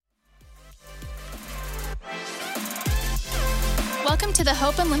Welcome to the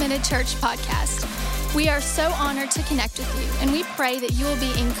Hope Unlimited Church podcast. We are so honored to connect with you, and we pray that you will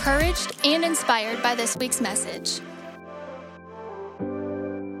be encouraged and inspired by this week's message.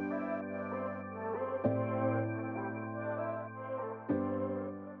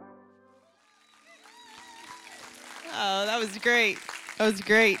 Oh, that was great. That was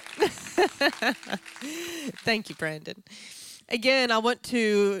great. Thank you, Brandon. Again, I want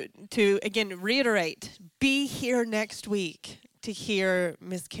to reiterate, be here next week to hear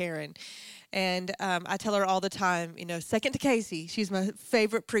Miss Karen. And I tell her all the time, second to Casey, she's my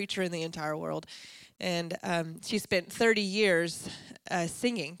favorite preacher in the entire world. And she spent 30 years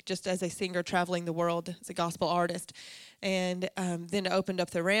singing, just as a singer, traveling the world as a gospel artist. And then opened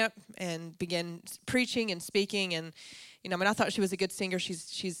up the ramp and began preaching and speaking. And, I thought she was a good singer. She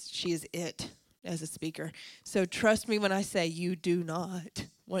is it as a speaker. So trust me when I say you do not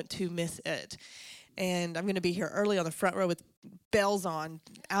want to miss it. And I'm going to be here early on the front row with bells on,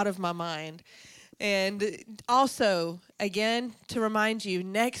 out of my mind. And also, again, to remind you,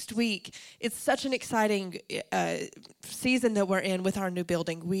 next week, it's such an exciting season that we're in with our new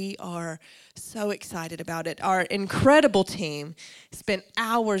building. We are so excited about it. Our incredible team spent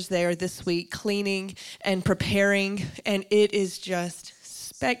hours there this week cleaning and preparing, and it is just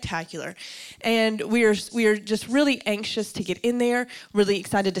spectacular. And we are just really anxious to get in there, really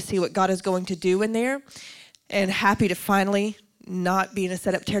excited to see what God is going to do in there, and happy to finally not be in a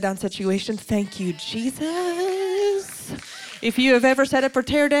set-up, tear-down situation. Thank you, Jesus. If you have ever set up or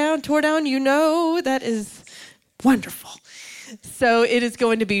tore down, you know that is wonderful. So it is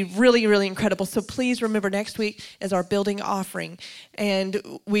going to be really, really incredible. So please remember next week is our building offering. And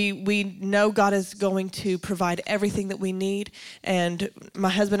we know God is going to provide everything that we need. And my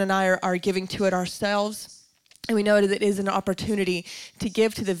husband and I are giving to it ourselves. And we know that it is an opportunity to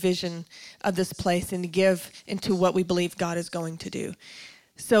give to the vision of this place and to give into what we believe God is going to do.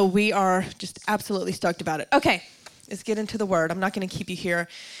 So we are just absolutely stoked about it. Okay, let's get into the word. I'm not going to keep you here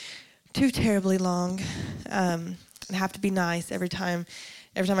too terribly long. I have to be nice every time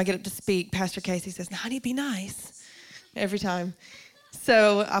I get up to speak. Pastor Casey says, "No, honey, be nice." Every time.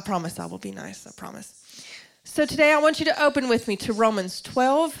 So I promise I will be nice. I promise. So today I want you to open with me to Romans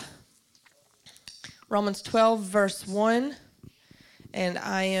 12. Romans 12, verse 1. And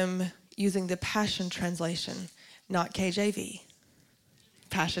I am using the Passion Translation, not KJV.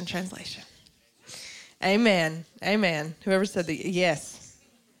 Passion Translation. Amen. Amen. Whoever said that, yes.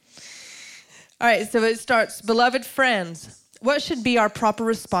 All right, so it starts, "Beloved friends, what should be our proper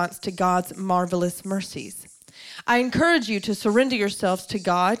response to God's marvelous mercies? I encourage you to surrender yourselves to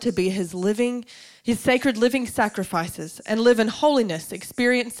God, to be his sacred living sacrifices, and live in holiness,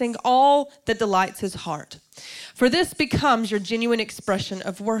 experiencing all that delights his heart. For this becomes your genuine expression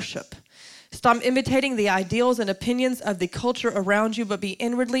of worship. Stop imitating the ideals and opinions of the culture around you, but be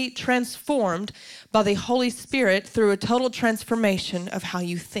inwardly transformed by the Holy Spirit through a total transformation of how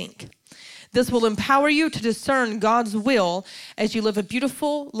you think. This will empower you to discern God's will as you live a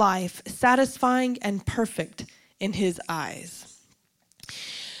beautiful life, satisfying and perfect in his eyes."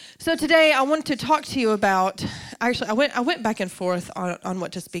 So today I want to talk to you about, actually I went back and forth on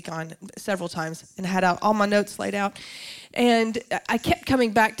what to speak on several times and had out all my notes laid out. And I kept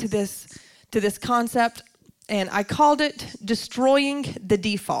coming back to this concept, and I called it destroying the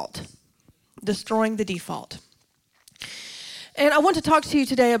default. Destroying the default. And I want to talk to you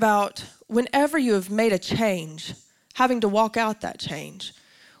today about whenever you have made a change, having to walk out that change.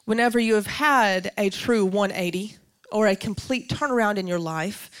 Whenever you have had a true 180 or a complete turnaround in your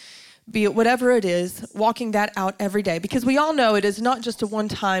life, be it whatever it is, walking that out every day. Because we all know it is not just a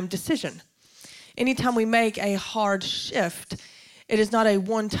one-time decision. Anytime we make a hard shift, it is not a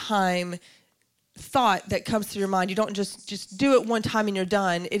one-time thought that comes through your mind. You don't just do it one time and you're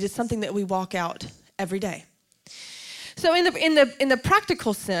done. It is something that we walk out every day. So in the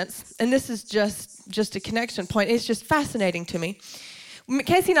practical sense, and this is just a connection point, it's just fascinating to me.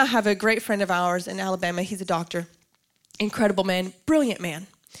 Casey and I have a great friend of ours in Alabama. He's a doctor, incredible man, brilliant man.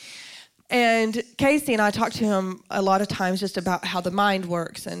 And Casey and I talk to him a lot of times just about how the mind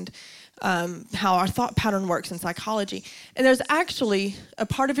works and how our thought pattern works in psychology. And there's actually a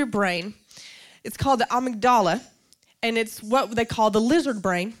part of your brain, it's called the amygdala, and it's what they call the lizard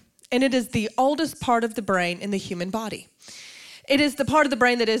brain. And it is the oldest part of the brain in the human body. It is the part of the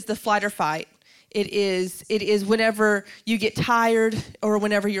brain that is the flight or fight. It is whenever you get tired or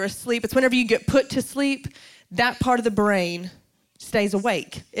whenever you're asleep. It's whenever you get put to sleep, that part of the brain stays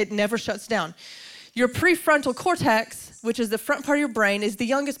awake. It never shuts down. Your prefrontal cortex, which is the front part of your brain, is the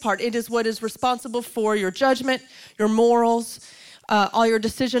youngest part. It is what is responsible for your judgment, your morals, all your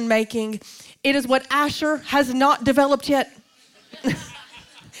decision making. It is what Asher has not developed yet.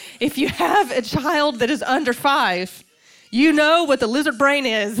 If you have a child that is under 5, you know what the lizard brain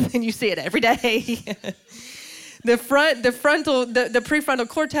is, and you see it every day. The prefrontal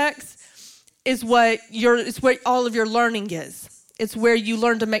cortex is what all of your learning is. It's where you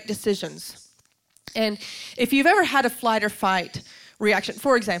learn to make decisions. And if you've ever had a flight or fight reaction,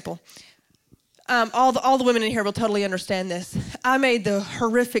 for example, all the women in here will totally understand this. I made the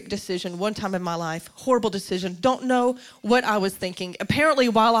horrific decision one time in my life, horrible decision. Don't know what I was thinking. Apparently,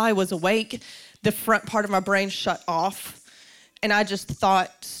 while I was awake, the front part of my brain shut off, and I just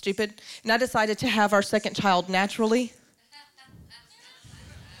thought stupid. And I decided to have our second child naturally.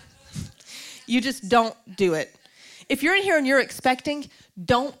 You just don't do it. If you're in here and you're expecting,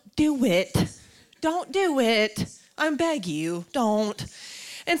 don't do it. Don't do it. I beg you, don't.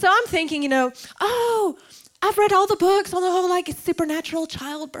 And so I'm thinking, I've read all the books on the whole supernatural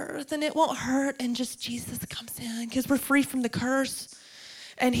childbirth, and it won't hurt, and just Jesus comes in because we're free from the curse,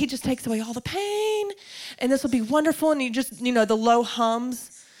 and he just takes away all the pain, and this will be wonderful, and you just, the low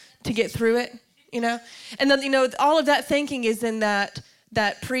hums to get through it, And then, all of that thinking is in that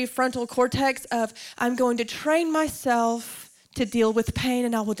prefrontal cortex of, I'm going to train myself to deal with pain,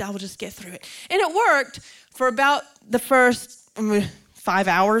 and I will just get through it. And it worked for about the first 5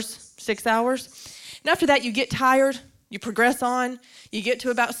 hours, 6 hours. And after that, you get tired, you progress on, you get to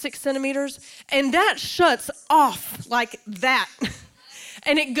about 6 centimeters, and that shuts off like that.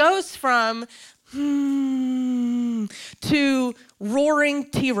 And it goes from to roaring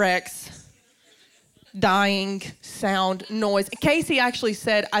T-Rex, dying, sound, noise. Casey actually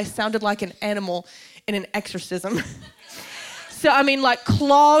said I sounded like an animal in an exorcism. So,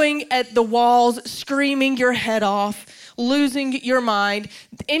 clawing at the walls, screaming your head off, losing your mind.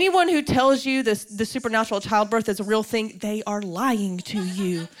 Anyone who tells you the supernatural childbirth is a real thing, they are lying to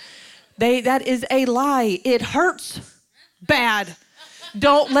you. That is a lie. It hurts bad.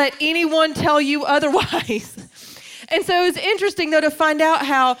 Don't let anyone tell you otherwise. And so it's interesting, though, to find out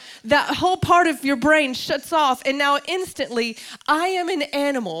how that whole part of your brain shuts off, and now instantly, I am an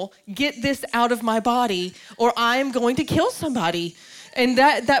animal, get this out of my body, or I am going to kill somebody. And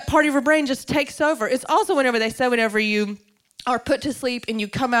that part of your brain just takes over. It's also whenever you are put to sleep and you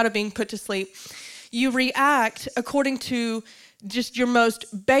come out of being put to sleep, you react according to just your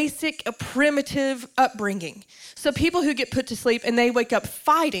most basic, primitive upbringing. So people who get put to sleep and they wake up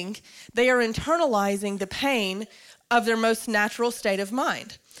fighting, they are internalizing the pain of their most natural state of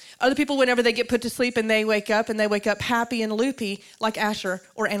mind. Other people, whenever they get put to sleep and they wake up happy and loopy, like Asher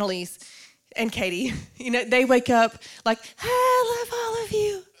or Annalise and Katie, they wake up like, hey, I love all of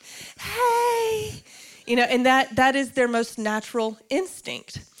you. Hey, and that is their most natural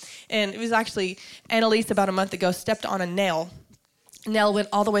instinct. And it was actually Annalise about a month ago stepped on a nail. Nail went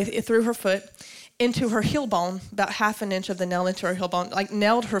all the way through her foot into her heel bone, about half an inch of the nail into her heel bone,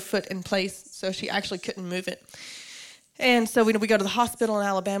 nailed her foot in place so she actually couldn't move it. And so we go to the hospital in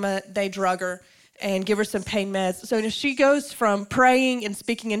Alabama, they drug her and give her some pain meds. So she goes from praying and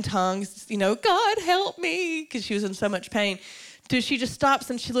speaking in tongues, God help me, because she was in so much pain, to she just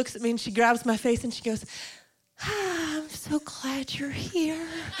stops and she looks at me and she grabs my face and she goes, I'm so glad you're here.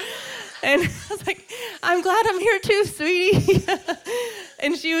 And I was like, I'm glad I'm here too, sweetie.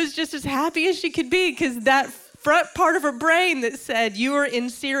 And she was just as happy as she could be, because that front part of her brain that said you are in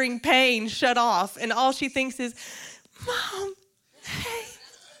searing pain shut off. And all she thinks is, Mom, hey.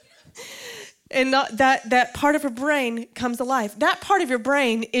 And that part of her brain comes alive. That part of your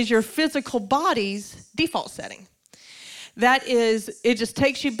brain is your physical body's default setting. It just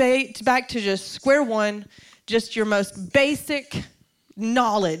takes you back to just square one, just your most basic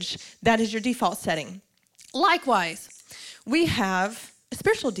knowledge. That is your default setting. Likewise, we have a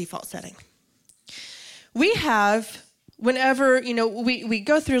spiritual default setting. We have, whenever, we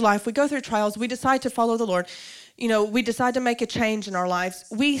go through life, we go through trials, we decide to follow the Lord, we decide to make a change in our lives,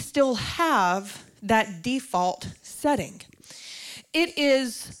 we still have that default setting. It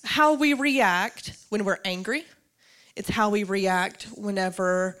is how we react when we're angry. It's how we react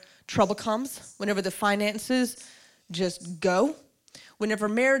whenever trouble comes, whenever the finances just go, whenever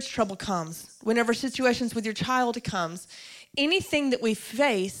marriage trouble comes, whenever situations with your child comes. Anything that we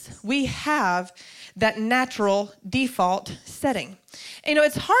face, we have that natural default setting.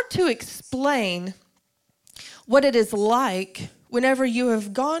 It's hard to explain what it is like whenever you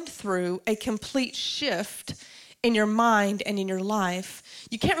have gone through a complete shift in your mind and in your life.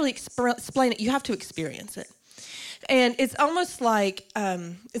 You can't really explain it. You have to experience it. And it's almost like,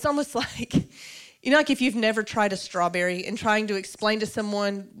 like if you've never tried a strawberry and trying to explain to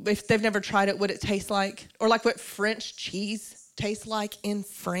someone, if they've never tried it, what it tastes like, or like what French cheese tastes like in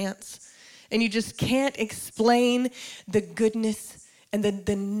France. and you just can't explain the goodness and the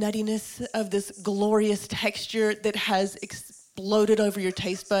nuttiness of this glorious texture that has exploded over your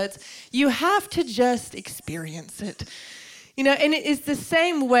taste buds. You have to just experience it. You know, and it is the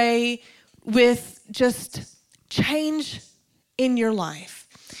same way with just change in your life.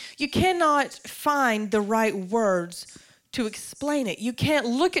 You cannot find the right words to explain it. You can't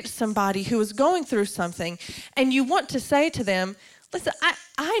look at somebody who is going through something and you want to say to them, listen,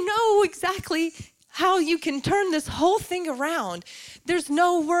 I know exactly how you can turn this whole thing around. There's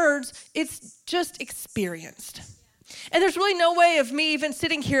no words, it's just experienced. And there's really no way of me even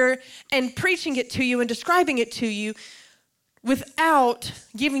sitting here and preaching it to you and describing it to you without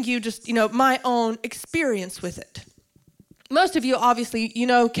giving you just, my own experience with it. Most of you, obviously, you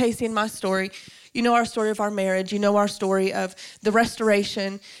know Casey and my story. You know our story of our marriage. You know our story of the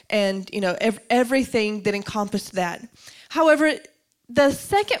restoration and, everything that encompassed that. However, the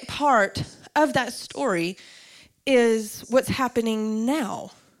second part of that story is what's happening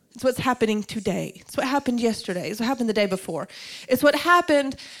now. It's what's happening today. It's what happened yesterday. It's what happened the day before. It's what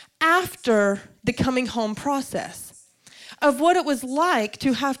happened after the coming home process of what it was like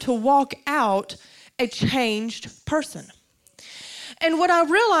to have to walk out a changed person. And what I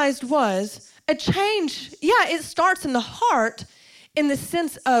realized was a change, it starts in the heart in the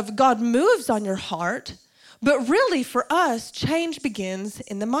sense of God moves on your heart, but really for us, change begins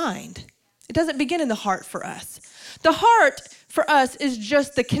in the mind. It doesn't begin in the heart for us. The heart for us is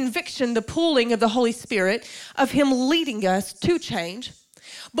just the conviction, the pulling of the Holy Spirit of Him leading us to change.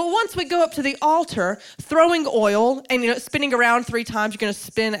 But once we go up to the altar, throwing oil and spinning around 3 times, you're going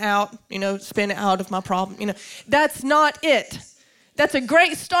to spin out of my problem. That's not it. That's a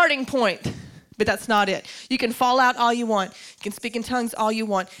great starting point, but that's not it. You can fall out all you want. You can speak in tongues all you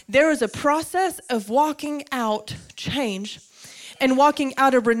want. There is a process of walking out change and walking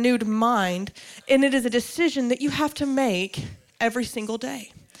out a renewed mind, and it is a decision that you have to make every single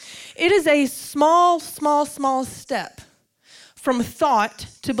day. It is a small step from thought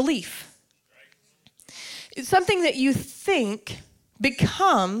to belief. It's something that you think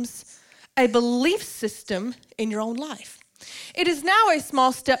becomes a belief system in your own life. It is now a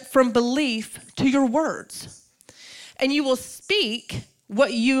small step from belief to your words. And you will speak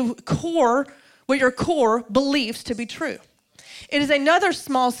what your core believes to be true. It is another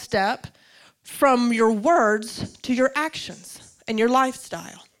small step from your words to your actions and your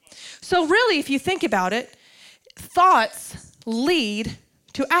lifestyle. So really, if you think about it, thoughts lead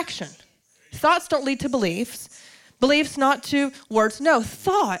to action. Thoughts don't lead to beliefs. Beliefs not to words. No,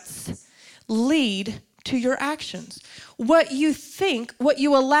 thoughts lead to your actions. What you think, what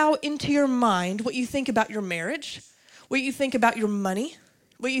you allow into your mind, what you think about your marriage, what you think about your money,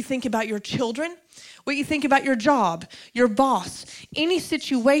 what you think about your children, what you think about your job, your boss, any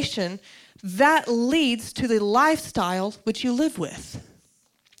situation, that leads to the lifestyle which you live with.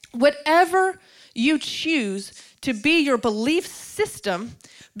 Whatever you choose to be your belief system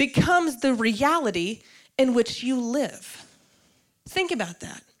becomes the reality in which you live. Think about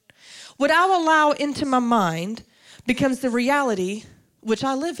that. What I allow into my mind becomes the reality which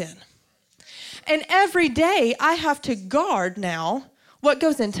I live in. And every day I have to guard now what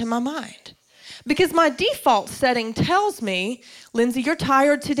goes into my mind. Because my default setting tells me, Lindsay, you're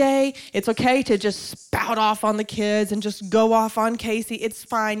tired today. It's okay to just spout off on the kids and just go off on Casey. It's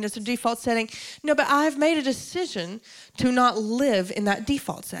fine. It's a default setting. No, but I've made a decision to not live in that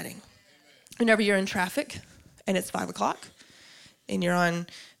default setting. Whenever you're in traffic and it's 5 o'clock and you're on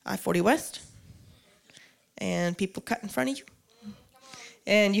I-40 West and people cut in front of you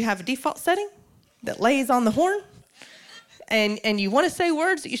and you have a default setting that lays on the horn, and you want to say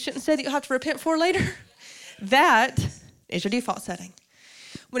words that you shouldn't say that you'll have to repent for later, that is your default setting.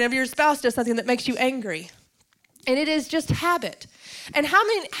 Whenever your spouse does something that makes you angry, and it is just habit. And how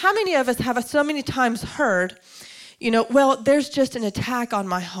many of us have so many times heard, well, there's just an attack on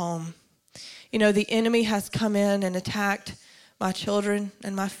my home. The enemy has come in and attacked my children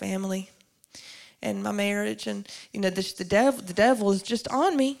and my family and my marriage, and the devil is just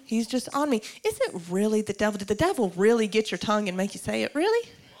on me. He's just on me. Is it really the devil? Did the devil really get your tongue and make you say it? Really?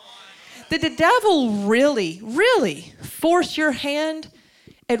 Did the devil really force your hand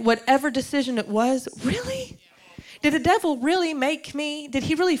at whatever decision it was? Really? Did the devil really did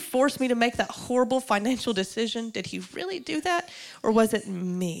he really force me to make that horrible financial decision? Did he really do that? Or was it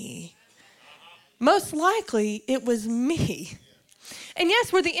me? Most likely it was me. And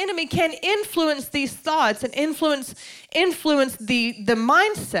yes, where the enemy can influence these thoughts and influence the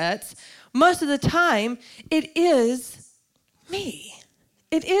mindsets, most of the time it is me.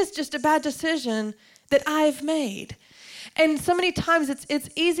 It is just a bad decision that I've made. And so many times it's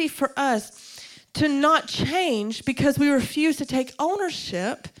easy for us to not change because we refuse to take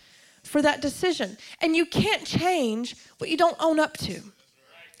ownership for that decision. And you can't change what you don't own up to.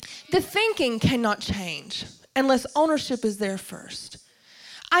 The thinking cannot change unless ownership is there first.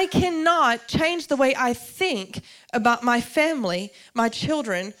 I cannot change the way I think about my family, my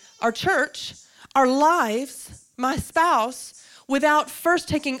children, our church, our lives, my spouse, without first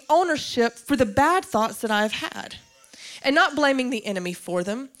taking ownership for the bad thoughts that I've had. And not blaming the enemy for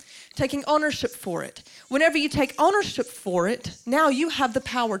them, taking ownership for it. Whenever you take ownership for it, now you have the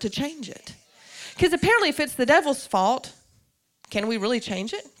power to change it. Because apparently if it's the devil's fault, can we really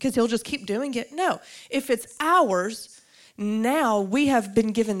change it? Because he'll just keep doing it? No. If it's ours, now we have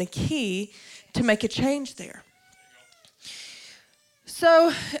been given the key to make a change there.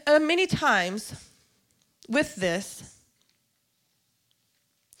 So many times with this,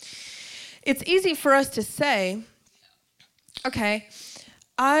 it's easy for us to say, okay,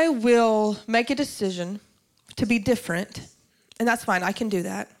 I will make a decision to be different, and that's fine, I can do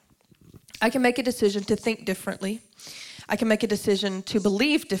that. I can make a decision to think differently. I can make a decision to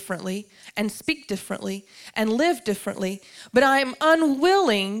believe differently and speak differently and live differently, but I'm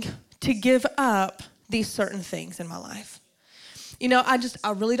unwilling to give up these certain things in my life. You know,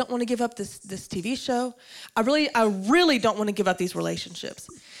 I really don't want to give up this TV show. I really don't want to give up these relationships.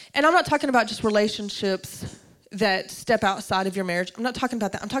 And I'm not talking about just relationships that step outside of your marriage. I'm not talking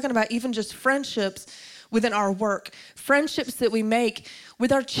about that. I'm talking about even just friendships within our work, friendships that we make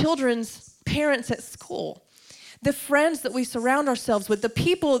with our children's parents at school. The friends that we surround ourselves with, the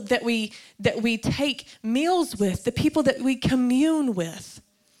people that we take meals with, the people that we commune with.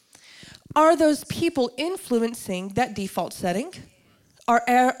 Are those people influencing that default setting?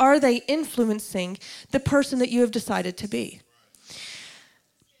 Are they influencing the person that you have decided to be?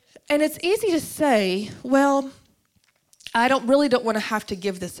 And it's easy to say, well, I don't want to have to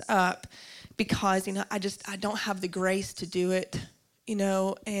give this up because, I don't have the grace to do it,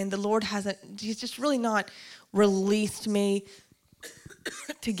 and the Lord he's just really not released me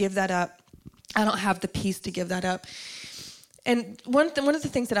to give that up. I don't have the peace to give that up. And one of the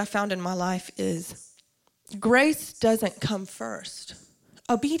things that I found in my life is grace doesn't come first.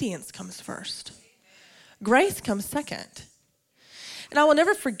 Obedience comes first. Grace comes second. And I will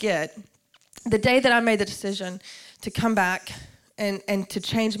never forget the day that I made the decision to come back and to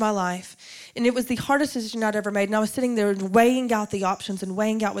change my life. And it was the hardest decision I'd ever made. And I was sitting there weighing out the options and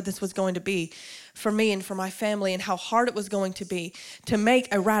weighing out what this was going to be for me and for my family and how hard it was going to be to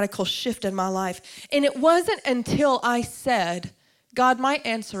make a radical shift in my life. And it wasn't until I said, God, my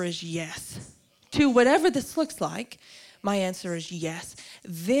answer is yes. To whatever this looks like, my answer is yes.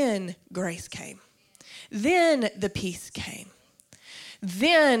 Then grace came. Then the peace came.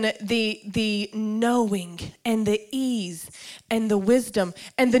 Then the knowing and the ease and the wisdom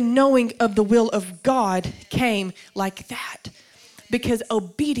and the knowing of the will of God came like that, because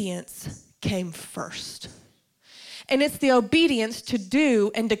obedience came first. And it's the obedience to do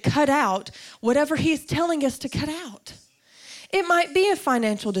and to cut out whatever he's telling us to cut out. It might be a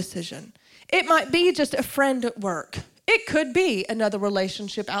financial decision. It might be just a friend at work. It could be another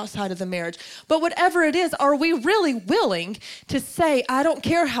relationship outside of the marriage. But whatever it is, are we really willing to say, I don't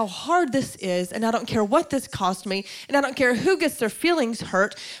care how hard this is, and I don't care what this cost me, and I don't care who gets their feelings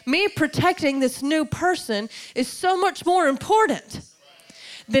hurt. Me protecting this new person is so much more important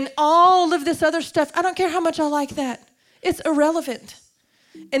than all of this other stuff. I don't care how much I like that. It's irrelevant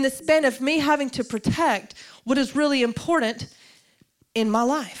in the span of me having to protect what is really important in my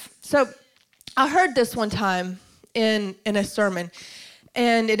life. So I heard this one time in a sermon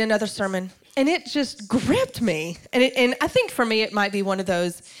and in another sermon, and it just gripped me. And I think for me, it might be one of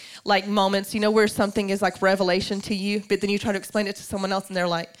those like moments, where something is like revelation to you, but then you try to explain it to someone else and they're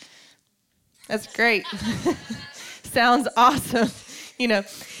like, that's great. Sounds awesome.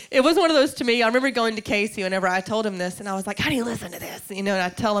 It was one of those to me. I remember going to Casey whenever I told him this, and I was like, how do you listen to this? And I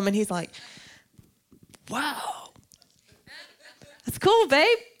tell him, and he's like, wow, that's cool,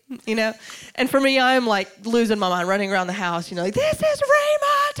 babe. And for me, I'm like losing my mind, running around the house, like, this is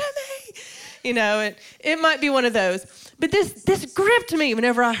Rhema to me. It might be one of those. But this gripped me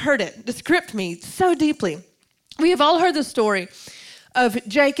whenever I heard it. This gripped me so deeply. We have all heard the story of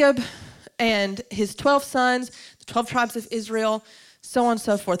Jacob and his 12 sons, the 12 tribes of Israel, so on and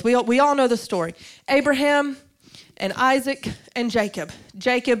so forth. We all know the story. Abraham and Isaac and Jacob.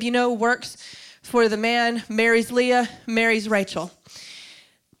 Jacob, works for the man, marries Leah, marries Rachel.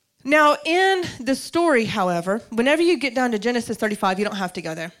 Now, in the story, however, whenever you get down to Genesis 35, you don't have to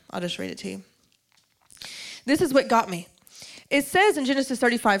go there. I'll just read it to you. This is what got me. It says in Genesis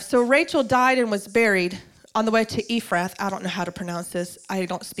 35, so Rachel died and was buried on the way to Ephrath. I don't know how to pronounce this. I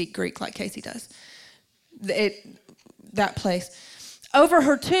don't speak Greek like Casey does. That place. Over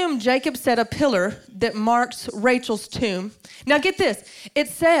her tomb, Jacob set a pillar that marks Rachel's tomb. Now get this. It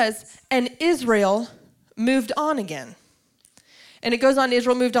says, and Israel moved on again. And it goes on,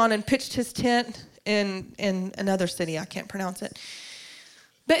 Israel moved on and pitched his tent in another city. I can't pronounce it.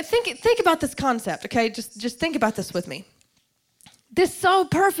 But think about this concept, okay? Just think about this with me. This so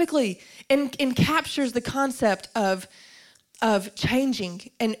perfectly encaptures the concept of changing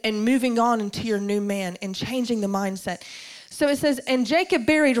and moving on into your new man and changing the mindset. So it says, and Jacob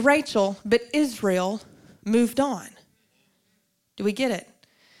buried Rachel, but Israel moved on. Do we get it?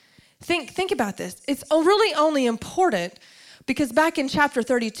 Think about this. It's really only important because back in chapter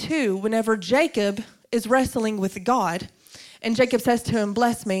 32, whenever Jacob is wrestling with God, and Jacob says to him,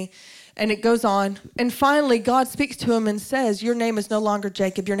 bless me, and it goes on, and finally God speaks to him and says, your name is no longer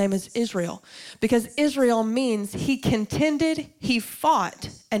Jacob, your name is Israel, because Israel means he contended, he fought,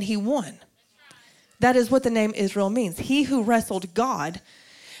 and he won. That is what the name Israel means. He who wrestled God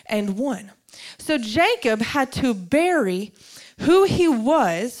and won. So Jacob had to bury who he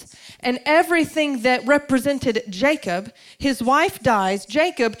was and everything that represented Jacob. His wife dies,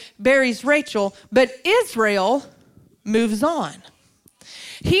 Jacob buries Rachel, but Israel moves on.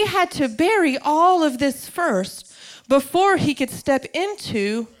 He had to bury all of this first before he could step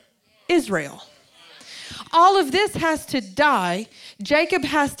into Israel. All of this has to die. Jacob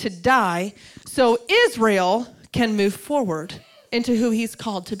has to die so Israel can move forward into who he's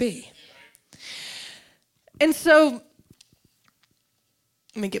called to be. And so,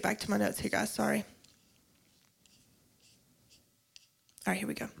 let me get back to my notes here, guys. Sorry. All right, here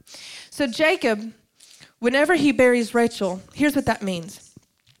we go. So Jacob, whenever he buries Rachel, here's what that means.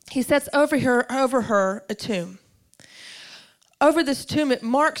 He sets over her a tomb. Over this tomb, it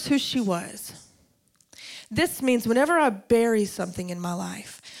marks who she was. This means whenever I bury something in my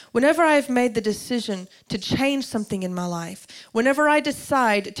life, whenever I've made the decision to change something in my life, whenever I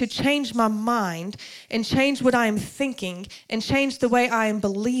decide to change my mind and change what I am thinking and change the way I am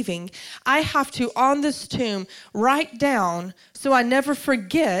believing, I have to, on this tomb, write down so I never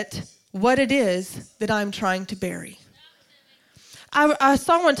forget what it is that I'm trying to bury. I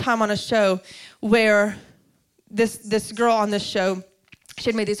saw one time on a show where this girl on this show, she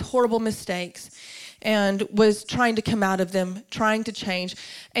had made these horrible mistakes and was trying to come out of them, trying to change.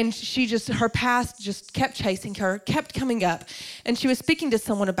 And her past just kept chasing her, kept coming up. And she was speaking to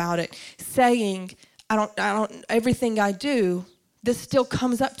someone about it, saying, everything I do, this still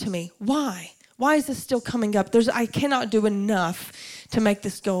comes up to me. Why? Why is this still coming up? I cannot do enough to make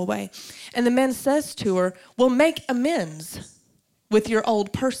this go away. And the man says to her, well, make amends with your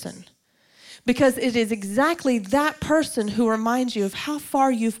old person. Because it is exactly that person who reminds you of how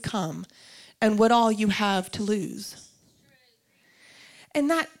far you've come and what all you have to lose. And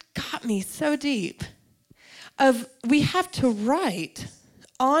that got me so deep. We have to write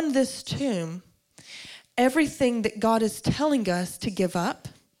on this tomb everything that God is telling us to give up,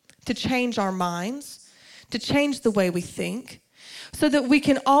 to change our minds, to change the way we think, so that we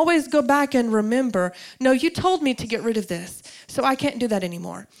can always go back and remember, no, you told me to get rid of this, so I can't do that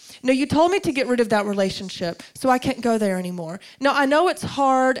anymore. No, you told me to get rid of that relationship, so I can't go there anymore. No, I know it's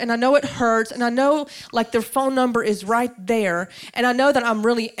hard, and I know it hurts, and I know like their phone number is right there, and I know that I'm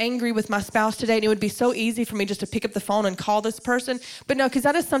really angry with my spouse today, and it would be so easy for me just to pick up the phone and call this person. But no, because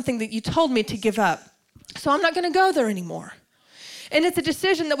that is something that you told me to give up. So I'm not going to go there anymore. And it's a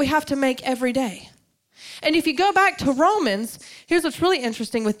decision that we have to make every day. And if you go back to Romans, here's what's really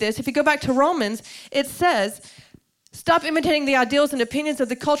interesting with this. If you go back to Romans, it says, stop imitating the ideals and opinions of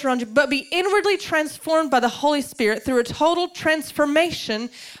the culture around you, but be inwardly transformed by the Holy Spirit through a total transformation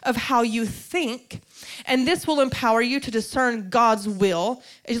of how you think. And this will empower you to discern God's will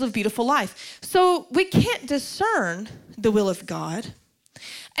as you live a beautiful life. So we can't discern the will of God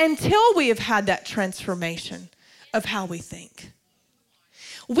until we have had that transformation of how we think.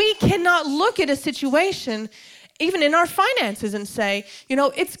 We cannot look at a situation, even in our finances, and say,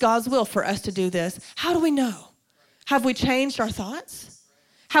 it's God's will for us to do this. How do we know? Have we changed our thoughts?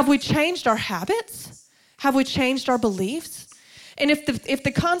 Have we changed our habits? Have we changed our beliefs? And if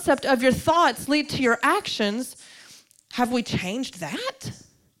the concept of your thoughts lead to your actions, have we changed that?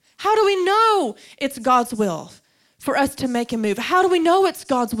 How do we know it's God's will for us to make a move? How do we know it's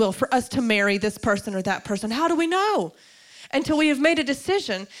God's will for us to marry this person or that person? How do we know? Until we have made a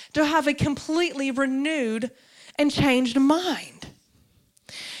decision to have a completely renewed and changed mind.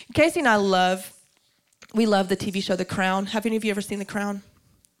 Casey and I love the TV show The Crown. Have any of you ever seen The Crown?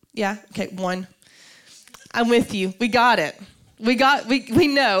 Yeah? Okay, one. I'm with you. We got it. We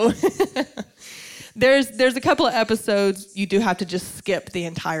know. there's a couple of episodes you do have to just skip the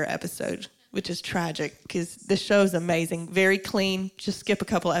entire episode, which is tragic because this show is amazing. Very clean. Just skip a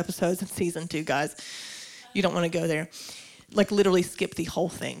couple of episodes in season 2, guys. You don't want to go there. Like literally skip the whole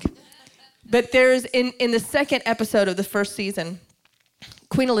thing. But there's, in the second episode of the first season,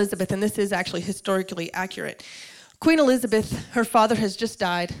 Queen Elizabeth, and this is actually historically accurate. Queen Elizabeth, her father has just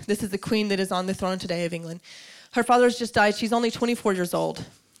died. This is the queen that is on the throne today of England. Her father has just died. She's only 24 years old.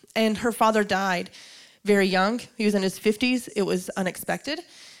 And her father died very young. He was in his 50s. It was unexpected.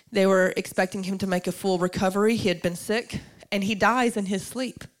 They were expecting him to make a full recovery. He had been sick, and he dies in his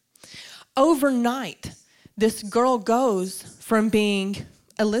sleep. Overnight, this girl goes from being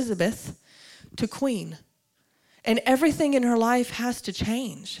Elizabeth to queen. And everything in her life has to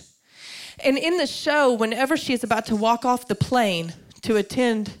change. And in the show, whenever she is about to walk off the plane to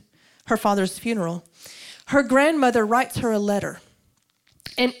attend her father's funeral, her grandmother writes her a letter.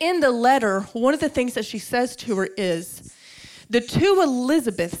 And in the letter, one of the things that she says to her is, the two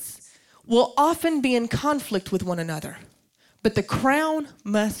Elizabeths will often be in conflict with one another, but the crown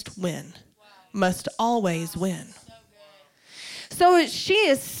must win, must always win. So she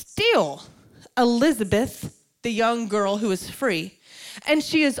is still Elizabeth, the young girl who is free, and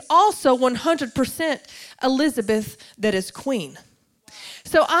she is also 100% Elizabeth that is queen.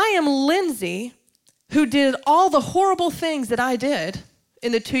 So I am Lindsay, who did all the horrible things that I did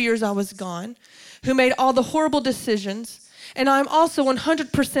in the 2 years I was gone, who made all the horrible decisions, and I'm also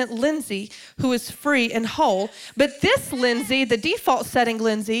 100% Lindsay, who is free and whole. But this Lindsay, the default setting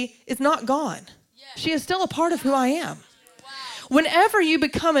Lindsay, is not gone. She is still a part of who I am. Whenever you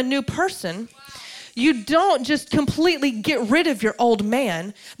become a new person, you don't just completely get rid of your old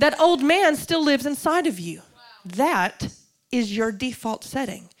man. That old man still lives inside of you. That is your default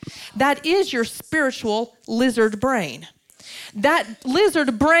setting. That is your spiritual lizard brain. That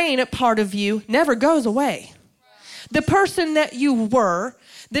lizard brain part of you never goes away. The person that you were,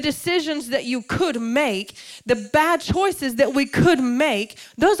 the decisions that you could make, the bad choices that we could make,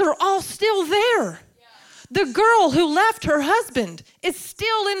 those are all still there. The girl who left her husband is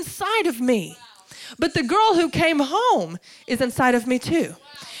still inside of me. But the girl who came home is inside of me too.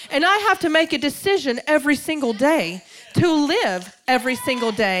 And I have to make a decision every single day to live every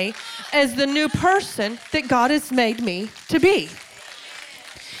single day as the new person that God has made me to be.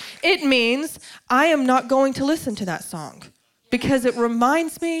 It means I am not going to listen to that song because it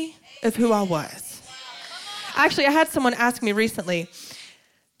reminds me of who I was. Actually, I had someone ask me recently,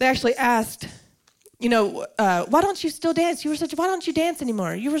 they actually asked, why don't you still dance? Why don't you dance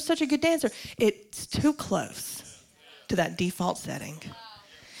anymore? You were such a good dancer. It's too close to that default setting.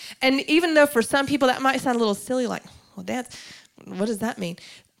 And even though for some people that might sound a little silly, like, well, dance, what does that mean?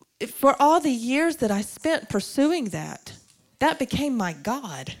 For all the years that I spent pursuing that became my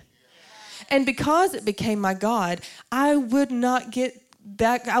God. And because it became my God, I would not get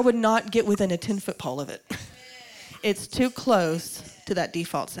within a 10-foot pole of it. It's too close to that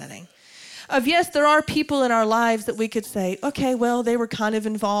default setting. Yes, there are people in our lives that we could say, okay, well, they were kind of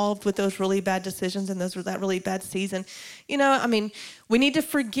involved with those really bad decisions and that really bad season. We need to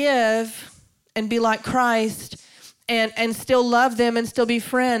forgive and be like Christ and still love them and still be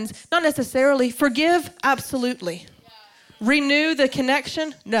friends. Not necessarily. Forgive, absolutely. Renew the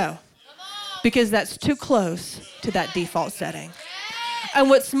connection? No. Because that's too close to that default setting. And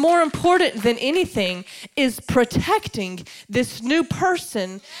what's more important than anything is protecting this new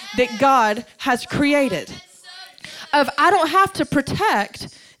person that God has created. I don't have to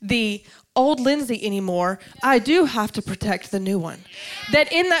protect the old Lindsay anymore. I do have to protect the new one.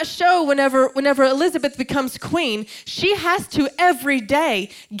 That in that show, whenever Elizabeth becomes queen, she has to every day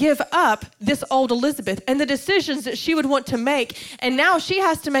give up this old Elizabeth and the decisions that she would want to make. And now she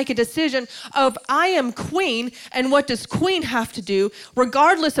has to make a decision of, I am queen, and what does queen have to do?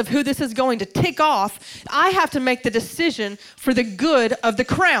 Regardless of who this is going to tick off, I have to make the decision for the good of the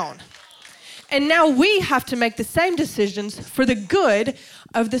crown. And now we have to make the same decisions for the good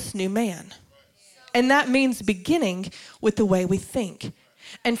of this new man. And that means beginning with the way we think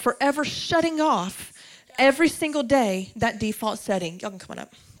and forever shutting off every single day that default setting. Y'all can come on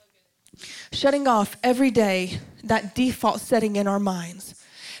up. Shutting off every day that default setting in our minds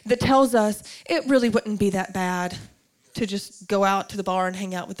that tells us it really wouldn't be that bad to just go out to the bar and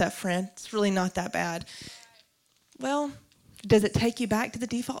hang out with that friend. It's really not that bad. Well, does it take you back to the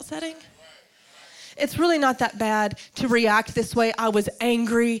default setting? It's really not that bad to react this way. I was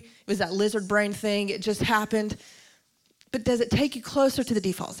angry. It was that lizard brain thing. It just happened. But does it take you closer to the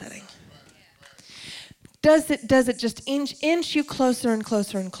default setting? Does it just inch you closer and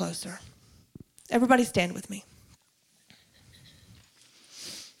closer and closer? Everybody stand with me.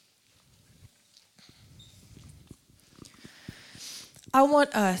 I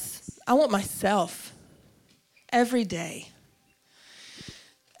want myself every day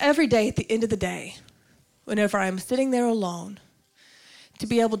at the end of the day, whenever I'm sitting there alone, to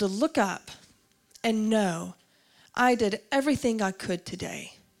be able to look up and know I did everything I could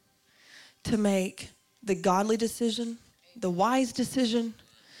today to make the godly decision, the wise decision,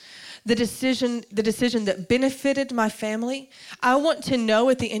 the decision that benefited my family. I want to know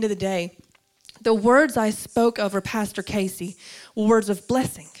at the end of the day, the words I spoke over Pastor Casey were words of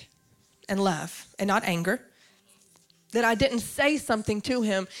blessing and love and not anger. That I didn't say something to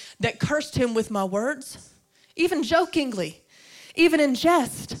him that cursed him with my words, even jokingly, even in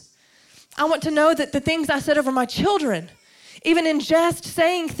jest. I want to know that the things I said over my children, even in jest,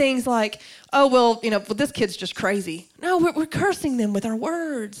 saying things like, oh, well, this kid's just crazy. No, we're cursing them with our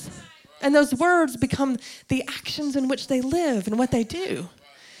words. And those words become the actions in which they live and what they do.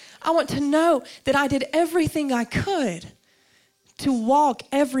 I want to know that I did everything I could to walk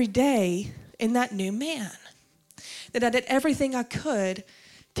every day in that new man. That I did everything I could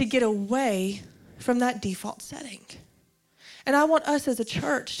to get away from that default setting. And I want us as a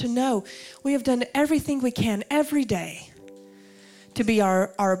church to know we have done everything we can every day to be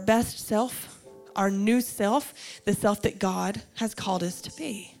our best self, our new self, the self that God has called us to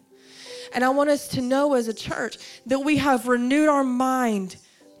be. And I want us to know as a church that we have renewed our mind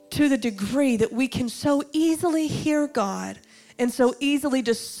to the degree that we can so easily hear God and so easily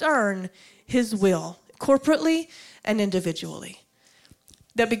discern His will, corporately and individually.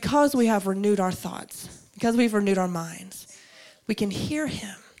 That because we have renewed our thoughts, because we've renewed our minds, we can hear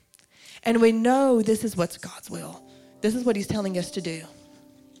Him. And we know this is what's God's will. This is what He's telling us to do.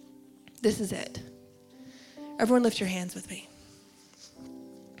 This is it. Everyone lift your hands with me.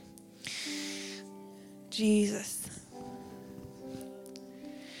 Jesus.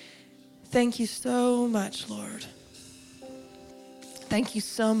 Thank you so much, Lord. Thank you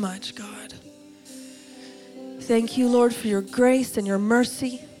so much, God. Thank you, Lord, for your grace and your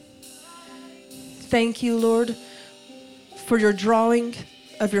mercy. Thank you, Lord, for your drawing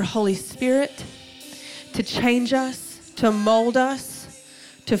of your Holy Spirit to change us, to mold us,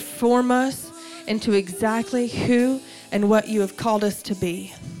 to form us into exactly who and what you have called us to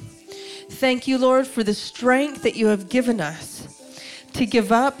be. Thank you, Lord, for the strength that you have given us to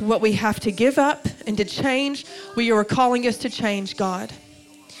give up what we have to give up and to change what you are calling us to change, God.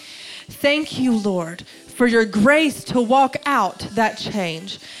 Thank you, Lord, for your grace to walk out that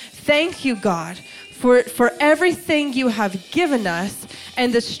change. Thank you, God, for everything you have given us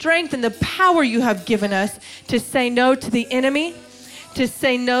and the strength and the power you have given us to say no to the enemy, to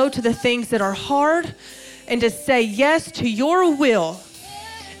say no to the things that are hard, and to say yes to your will,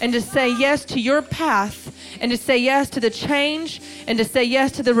 and to say yes to your path, and to say yes to the change, and to say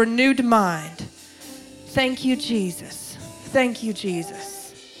yes to the renewed mind. Thank you, Jesus. Thank you, Jesus.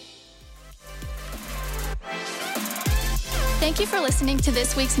 Thank you for listening to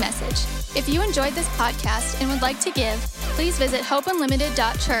this week's message. If you enjoyed this podcast and would like to give, please visit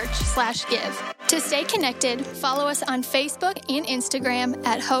hopeunlimited.church/give. To stay connected, follow us on Facebook and Instagram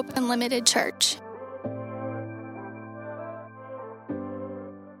at Hope Unlimited Church.